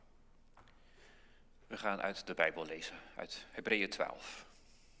gaan uit de Bijbel lezen, uit Hebreeën 12.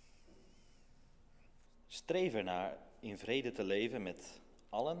 Streef ernaar in vrede te leven met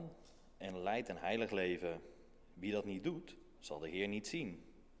allen en leid een heilig leven. Wie dat niet doet, zal de Heer niet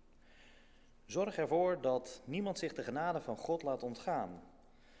zien. Zorg ervoor dat niemand zich de genade van God laat ontgaan.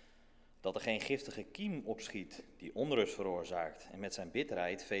 Dat er geen giftige kiem opschiet die onrust veroorzaakt en met zijn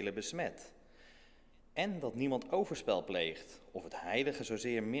bitterheid velen besmet. En dat niemand overspel pleegt of het heilige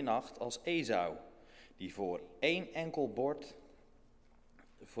zozeer minacht als Esau, die voor één enkel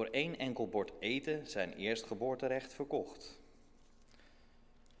bord eten zijn eerstgeboorterecht verkocht.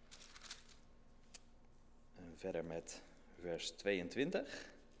 En verder met vers 22.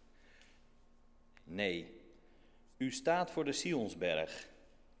 Nee, u staat voor de Sionsberg,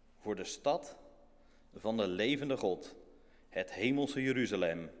 voor de stad van de levende God, het hemelse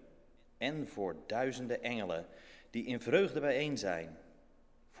Jeruzalem, en voor duizenden engelen die in vreugde bijeen zijn,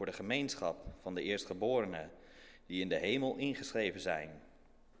 voor de gemeenschap van de eerstgeborenen die in de hemel ingeschreven zijn,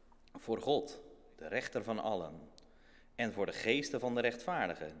 voor God, de rechter van allen, en voor de geesten van de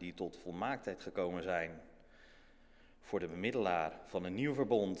rechtvaardigen die tot volmaaktheid gekomen zijn, voor de bemiddelaar van een nieuw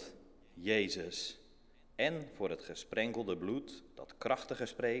verbond, Jezus, en voor het gesprenkelde bloed dat krachtiger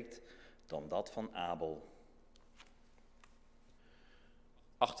spreekt dan dat van Abel.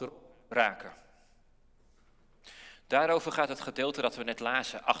 Achterop raken. Daarover gaat het gedeelte dat we net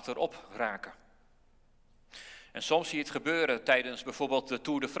lazen, achterop raken. En soms zie je het gebeuren tijdens bijvoorbeeld de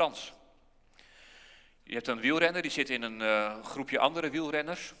Tour de France. Je hebt een wielrenner, die zit in een groepje andere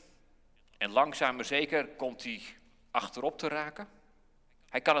wielrenners. En langzaam maar zeker komt hij achterop te raken.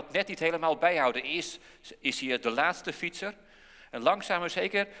 Hij kan het net niet helemaal bijhouden. Eerst is hij de laatste fietser. En langzaam maar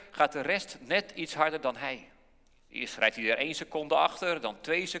zeker gaat de rest net iets harder dan hij. Eerst rijdt hij er 1 seconde achter, dan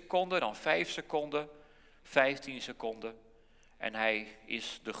 2 seconden, dan 5 seconden, 15 seconden. En hij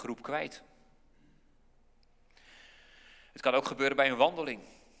is de groep kwijt. Het kan ook gebeuren bij een wandeling.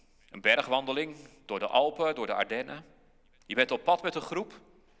 Een bergwandeling door de Alpen, door de Ardennen. Je bent op pad met een groep,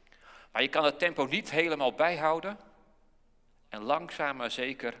 maar je kan het tempo niet helemaal bijhouden. En langzaam maar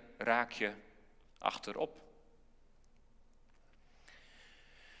zeker raak je achterop.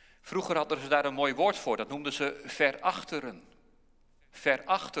 Vroeger hadden ze daar een mooi woord voor, dat noemden ze verachteren.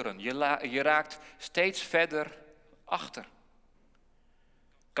 Verachteren, je raakt steeds verder achter.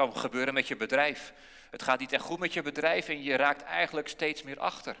 Kan gebeuren met je bedrijf. Het gaat niet echt goed met je bedrijf en je raakt eigenlijk steeds meer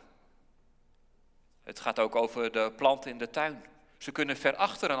achter. Het gaat ook over de planten in de tuin. Ze kunnen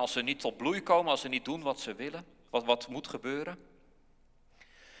verachteren als ze niet tot bloei komen, als ze niet doen wat ze willen, wat moet gebeuren.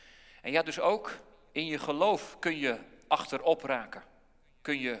 En ja, dus ook in je geloof kun je achterop raken.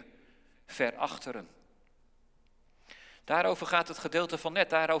 Kun je verachteren. Daarover gaat het gedeelte van net,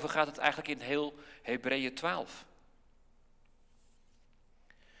 daarover gaat het eigenlijk in heel Hebreeën 12.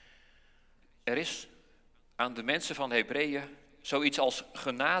 Er is aan de mensen van Hebreeën zoiets als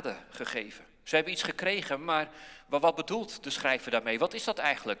genade gegeven. Ze hebben iets gekregen, maar wat bedoelt de schrijver daarmee? Wat is dat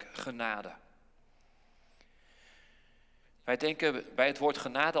eigenlijk, genade? Wij denken bij het woord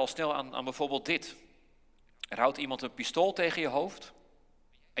genade al snel aan bijvoorbeeld dit. Er houdt iemand een pistool tegen je hoofd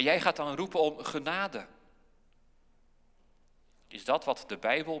en jij gaat dan roepen om genade. Is dat wat de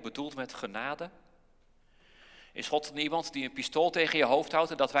Bijbel bedoelt met genade? Is God iemand die een pistool tegen je hoofd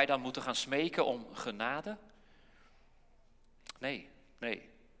houdt en dat wij dan moeten gaan smeken om genade? Nee.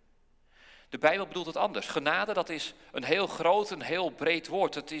 De Bijbel bedoelt het anders. Genade, dat is een heel groot, een heel breed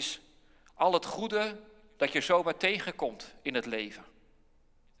woord. Het is al het goede dat je zomaar tegenkomt in het leven.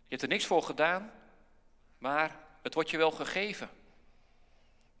 Je hebt er niks voor gedaan, maar het wordt je wel gegeven.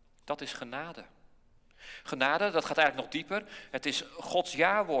 Dat is genade. Genade, dat gaat eigenlijk nog dieper. Het is Gods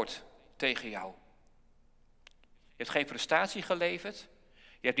ja-woord tegen jou. Je hebt geen prestatie geleverd.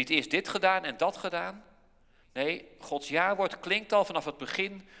 Je hebt niet eerst dit gedaan en dat gedaan. Nee, Gods ja-woord klinkt al vanaf het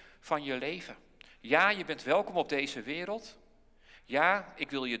begin van je leven. Ja, je bent welkom op deze wereld. Ja, ik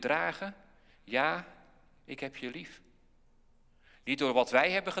wil je dragen. Ja, ik heb je lief. Niet door wat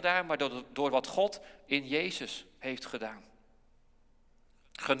wij hebben gedaan, maar door wat God in Jezus heeft gedaan.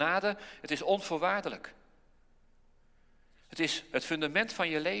 Genade, het is onvoorwaardelijk. Het is het fundament van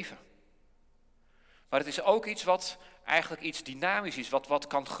je leven. Maar het is ook iets wat eigenlijk iets dynamisch is, wat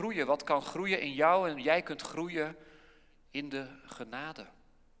kan groeien. Wat kan groeien in jou en jij kunt groeien in de genade.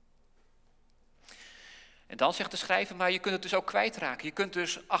 En dan zegt de schrijver, maar je kunt het dus ook kwijtraken. Je kunt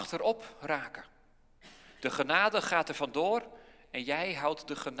dus achterop raken. De genade gaat er vandoor en jij houdt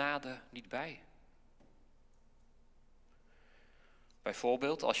de genade niet bij.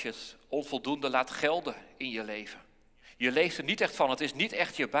 Bijvoorbeeld als je het onvoldoende laat gelden in je leven. Je leeft er niet echt van, het is niet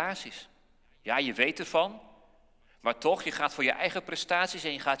echt je basis. Ja, je weet ervan, maar toch, je gaat voor je eigen prestaties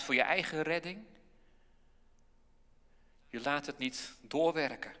en je gaat voor je eigen redding. Je laat het niet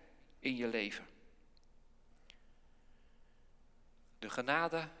doorwerken in je leven. De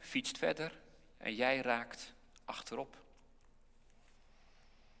genade fietst verder en jij raakt achterop.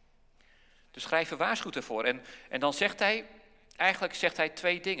 De schrijver waarschuwt ervoor. En dan zegt hij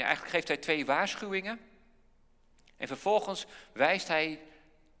twee dingen. Eigenlijk geeft hij twee waarschuwingen. En vervolgens wijst hij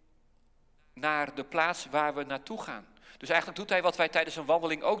naar de plaats waar we naartoe gaan. Dus eigenlijk doet hij wat wij tijdens een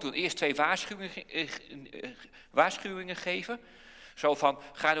wandeling ook doen. Eerst twee waarschuwingen geven. Zo van,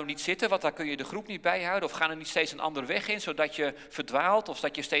 ga nou niet zitten, want daar kun je de groep niet bijhouden. Of ga nou niet steeds een andere weg in, zodat je verdwaalt. Of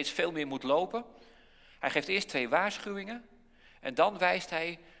dat je steeds veel meer moet lopen. Hij geeft eerst twee waarschuwingen. En dan wijst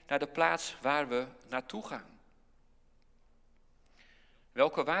hij naar de plaats waar we naartoe gaan.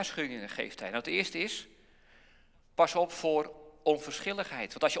 Welke waarschuwingen geeft hij? Nou, het eerste is, pas op voor onverschilligheid.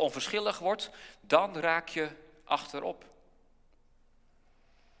 Want als je onverschillig wordt, dan raak je achterop.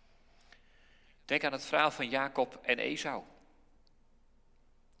 Denk aan het verhaal van Jacob en Esau.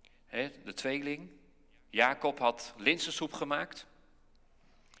 De tweeling. Jacob had linzensoep gemaakt.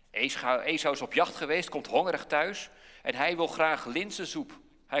 Esau is op jacht geweest, komt hongerig thuis. En hij wil graag linzensoep.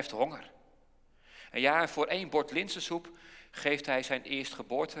 Hij heeft honger. En voor 1 bord linzensoep geeft hij zijn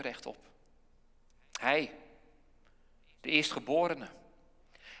eerstgeboorterecht op. Hij, de eerstgeborene.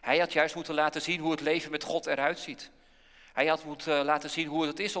 Hij had juist moeten laten zien hoe het leven met God eruit ziet. Hij had moeten laten zien hoe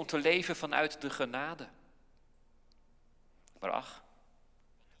het is om te leven vanuit de genade. Maar ach,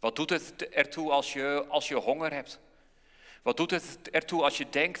 wat doet het ertoe als je honger hebt? Wat doet het ertoe als je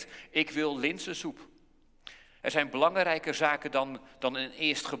denkt, ik wil linzensoep? Er zijn belangrijke zaken dan een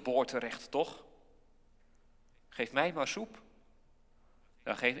eerstgeboorterecht, toch? Geef mij maar soep.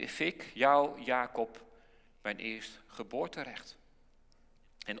 Dan geef ik jou, Jacob, mijn eerstgeboorterecht.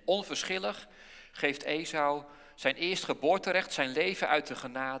 En onverschillig geeft Esau zijn eerstgeboorterecht, zijn leven uit de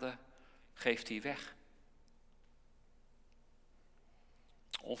genade, geeft hij weg.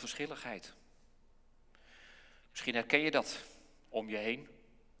 Onverschilligheid. Misschien herken je dat om je heen.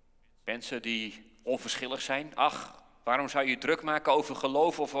 Mensen die onverschillig zijn. Ach, waarom zou je druk maken over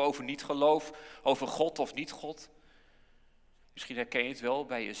geloof of over niet geloof, over God of niet God? Misschien herken je het wel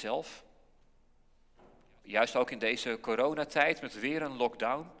bij jezelf. Juist ook in deze coronatijd met weer een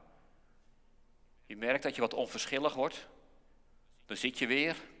lockdown. Je merkt dat je wat onverschillig wordt. Dan zit je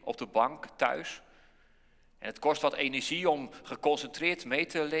weer op de bank thuis. En het kost wat energie om geconcentreerd mee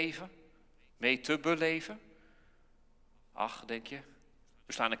te leven, mee te beleven. Ach, denk je,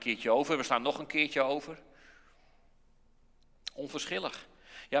 we slaan een keertje over, we slaan nog een keertje over. Onverschillig.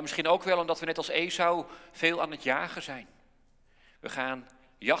 Ja, misschien ook wel omdat we net als Esau veel aan het jagen zijn. We gaan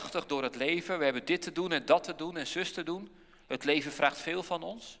jachtig door het leven, we hebben dit te doen en dat te doen en zus te doen. Het leven vraagt veel van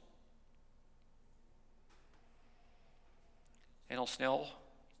ons. En al snel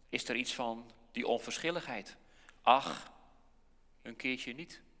is er iets van die onverschilligheid. Ach, een keertje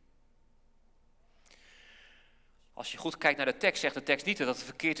niet. Als je goed kijkt naar de tekst, zegt de tekst niet dat het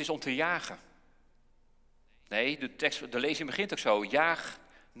verkeerd is om te jagen. Nee, de lezing begint ook zo. Jaag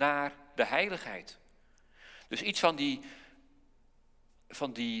naar de heiligheid. Dus iets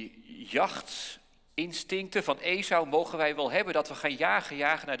van die jachtsinstincten van Esau mogen wij wel hebben. Dat we gaan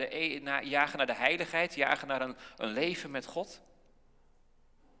jagen naar de heiligheid, jagen naar een leven met God.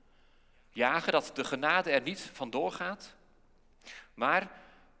 Jagen dat de genade er niet vandoor gaat. Maar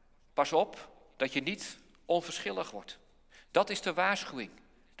pas op dat je niet onverschillig wordt. Dat is de waarschuwing.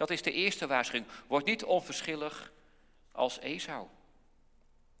 Dat is de eerste waarschuwing. Word niet onverschillig als Esau.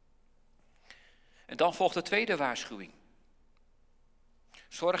 En dan volgt de tweede waarschuwing.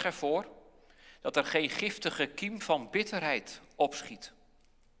 Zorg ervoor dat er geen giftige kiem van bitterheid opschiet.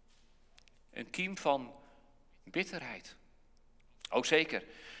 Een kiem van bitterheid. Oh zeker,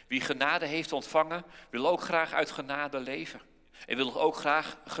 wie genade heeft ontvangen, wil ook graag uit genade leven. En wil ook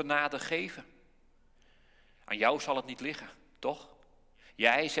graag genade geven. Aan jou zal het niet liggen, toch?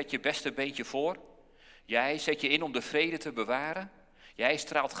 Jij zet je beste beentje voor. Jij zet je in om de vrede te bewaren. Jij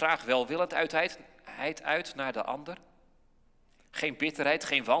straalt graag welwillendheid uit naar de ander. Geen bitterheid,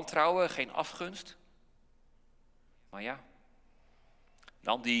 geen wantrouwen, geen afgunst. Maar ja,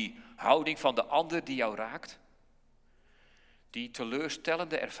 dan die houding van de ander die jou raakt. Die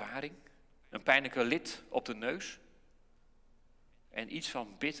teleurstellende ervaring. Een pijnlijke lid op de neus. En iets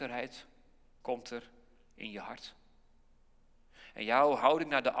van bitterheid komt er in je hart. En jouw houding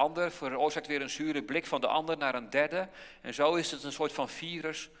naar de ander veroorzaakt weer een zure blik van de ander naar een derde. En zo is het een soort van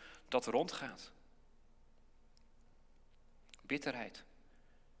virus dat rondgaat. Bitterheid.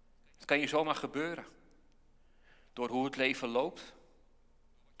 Het kan je zomaar gebeuren. Door hoe het leven loopt.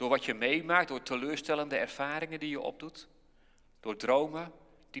 Door wat je meemaakt, door teleurstellende ervaringen die je opdoet. Door dromen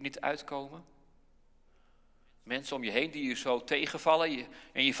die niet uitkomen. Mensen om je heen die je zo tegenvallen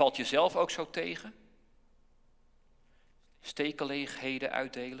en je valt jezelf ook zo tegen. Stekelleegheden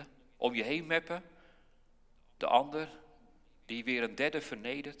uitdelen, om je heen meppen. De ander die weer een derde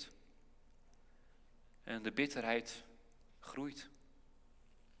vernedert. En de bitterheid groeit.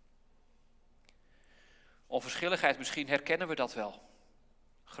 Onverschilligheid, misschien herkennen we dat wel.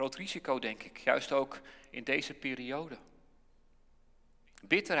 Groot risico, denk ik, juist ook in deze periode.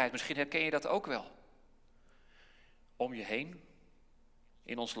 Bitterheid, misschien herken je dat ook wel. Om je heen,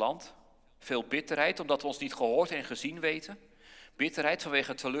 in ons land, veel bitterheid omdat we ons niet gehoord en gezien weten. Bitterheid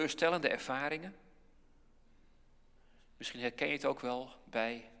vanwege teleurstellende ervaringen. Misschien herken je het ook wel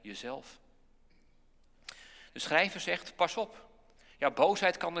bij jezelf. De schrijver zegt, pas op. Ja,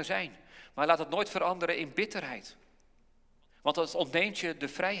 boosheid kan er zijn, maar laat het nooit veranderen in bitterheid. Want dat ontneemt je de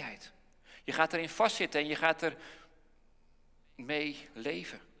vrijheid. Je gaat erin vastzitten en je gaat er mee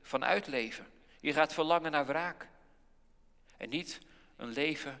leven, vanuit leven. Je gaat verlangen naar wraak. En niet een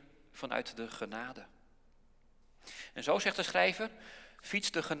leven vanuit de genade. En zo zegt de schrijver,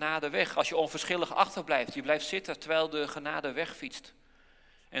 fiets de genade weg. Als je onverschillig achterblijft, je blijft zitten terwijl de genade wegfietst.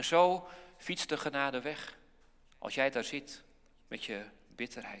 En zo fietst de genade weg. Als jij daar zit met je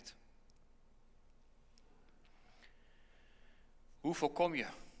bitterheid. Hoe voorkom je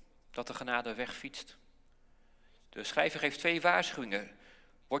dat de genade wegfietst? De schrijver geeft 2 waarschuwingen.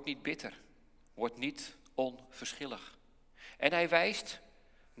 Word niet bitter. Word niet onverschillig. En hij wijst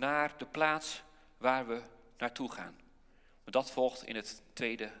naar de plaats waar we naartoe gaan. Maar dat volgt in het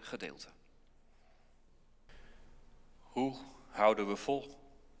tweede gedeelte. Hoe houden we vol?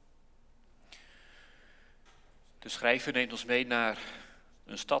 De schrijver neemt ons mee naar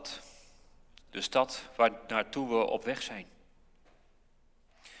een stad. De stad waar naartoe we op weg zijn.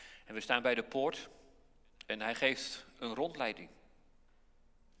 En we staan bij de poort en hij geeft een rondleiding.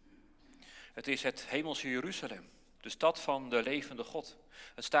 Het is het hemelse Jeruzalem, de stad van de levende God.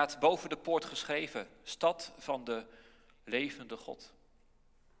 Het staat boven de poort geschreven, stad van de levende God.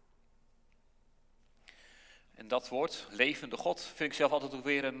 En dat woord, levende God, vind ik zelf altijd ook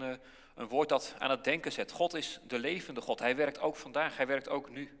weer een woord dat aan het denken zet. God is de levende God. Hij werkt ook vandaag, hij werkt ook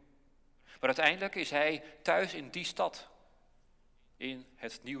nu. Maar uiteindelijk is hij thuis in die stad, in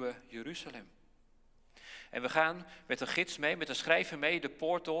het nieuwe Jeruzalem. En we gaan met een gids mee, met een schrijver mee, de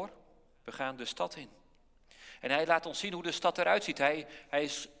poort door. We gaan de stad in. En hij laat ons zien hoe de stad eruit ziet. Hij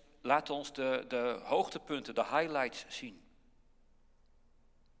laat ons de hoogtepunten, de highlights zien.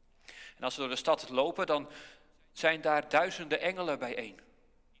 En als we door de stad lopen, dan zijn daar duizenden engelen bijeen.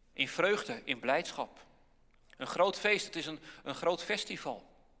 In vreugde, in blijdschap. Een groot feest, het is een groot festival.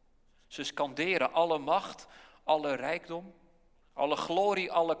 Ze skanderen alle macht, alle rijkdom, alle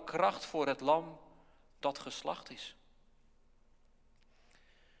glorie, alle kracht voor het lam dat geslacht is.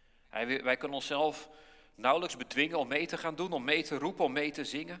 Wij kunnen onszelf nauwelijks bedwingen om mee te gaan doen, om mee te roepen, om mee te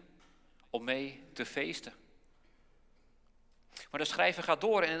zingen, om mee te feesten. Maar de schrijver gaat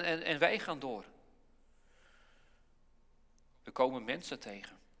door en wij gaan door. We komen mensen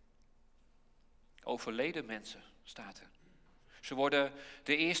tegen. Overleden mensen staat er. Ze worden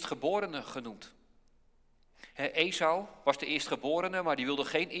de eerstgeborenen genoemd. Esau was de eerstgeborene, maar die wilde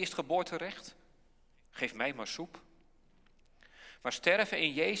geen eerstgeboorterecht. Geef mij maar soep. Maar sterven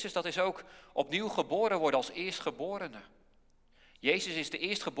in Jezus, dat is ook opnieuw geboren worden als eerstgeborene. Jezus is de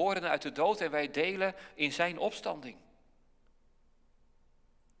eerstgeborene uit de dood en wij delen in zijn opstanding.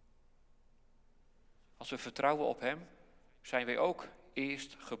 Als we vertrouwen op hem, zijn wij ook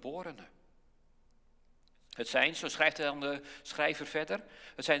eerstgeborenen. Het zijn, zo schrijft dan de schrijver verder,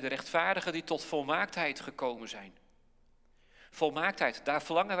 het zijn de rechtvaardigen die tot volmaaktheid gekomen zijn. Volmaaktheid, daar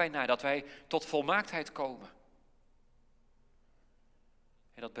verlangen wij naar, dat wij tot volmaaktheid komen.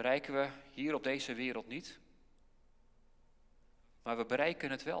 En dat bereiken we hier op deze wereld niet. Maar we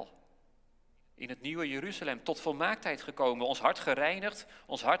bereiken het wel. In het nieuwe Jeruzalem, tot volmaaktheid gekomen, ons hart gereinigd,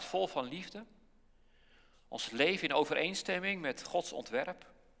 ons hart vol van liefde. Ons leven in overeenstemming met Gods ontwerp.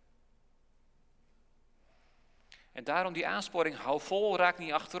 En daarom die aansporing, hou vol, raak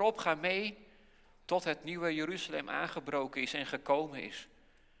niet achterop, ga mee tot het nieuwe Jeruzalem aangebroken is en gekomen is.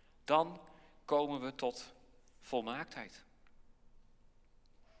 Dan komen we tot volmaaktheid.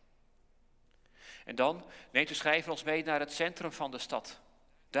 En dan neemt de schrijver ons mee naar het centrum van de stad.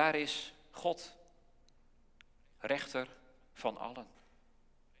 Daar is God, rechter van allen.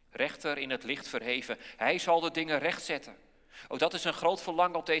 Rechter in het licht verheven. Hij zal de dingen rechtzetten. Ook dat is een groot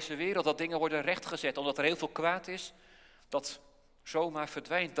verlangen op deze wereld, dat dingen worden rechtgezet. Omdat er heel veel kwaad is, dat zomaar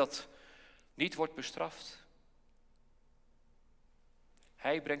verdwijnt, dat niet wordt bestraft.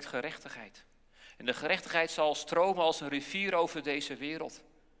 Hij brengt gerechtigheid. En de gerechtigheid zal stromen als een rivier over deze wereld.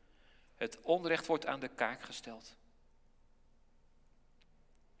 Het onrecht wordt aan de kaak gesteld.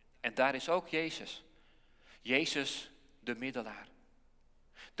 En daar is ook Jezus. Jezus de middelaar.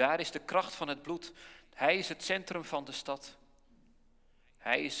 Daar is de kracht van het bloed. Hij is het centrum van de stad.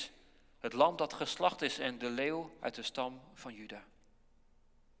 Hij is het lam dat geslacht is en de leeuw uit de stam van Juda.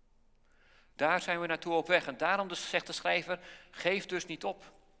 Daar zijn we naartoe op weg. En daarom dus zegt de schrijver, geef dus niet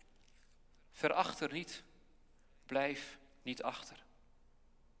op. Verachter niet. Blijf niet achter.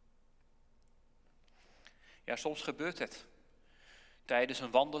 Ja, soms gebeurt het. Tijdens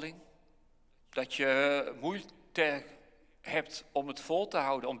een wandeling. Dat je moeite hebt om het vol te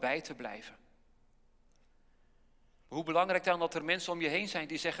houden, om bij te blijven. Hoe belangrijk dan dat er mensen om je heen zijn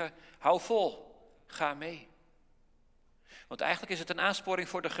die zeggen, hou vol, ga mee. Want eigenlijk is het een aansporing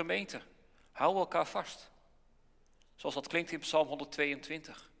voor de gemeente. Hou elkaar vast. Zoals dat klinkt in Psalm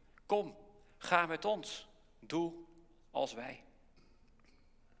 122. Kom, ga met ons, doe als wij.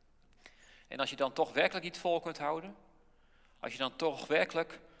 En als je dan toch werkelijk niet vol kunt houden, als je dan toch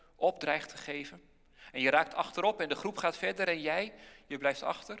werkelijk op dreigt te geven, en je raakt achterop en de groep gaat verder en je blijft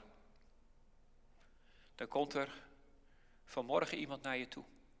achter, dan komt er vanmorgen iemand naar je toe.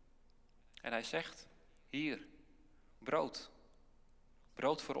 En hij zegt, hier, brood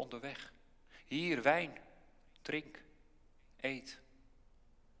voor onderweg. Hier, wijn, drink, eet.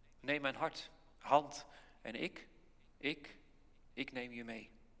 Neem mijn hand en ik neem je mee.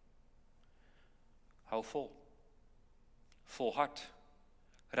 Hou vol, volhard.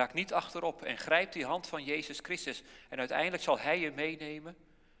 Raak niet achterop en grijp die hand van Jezus Christus. En uiteindelijk zal hij je meenemen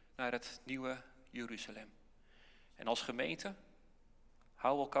naar het nieuwe Jeruzalem. En als gemeente,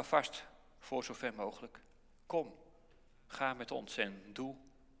 hou elkaar vast voor zover mogelijk. Kom, ga met ons en doe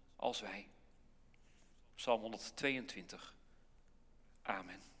als wij. Psalm 122.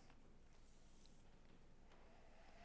 Amen.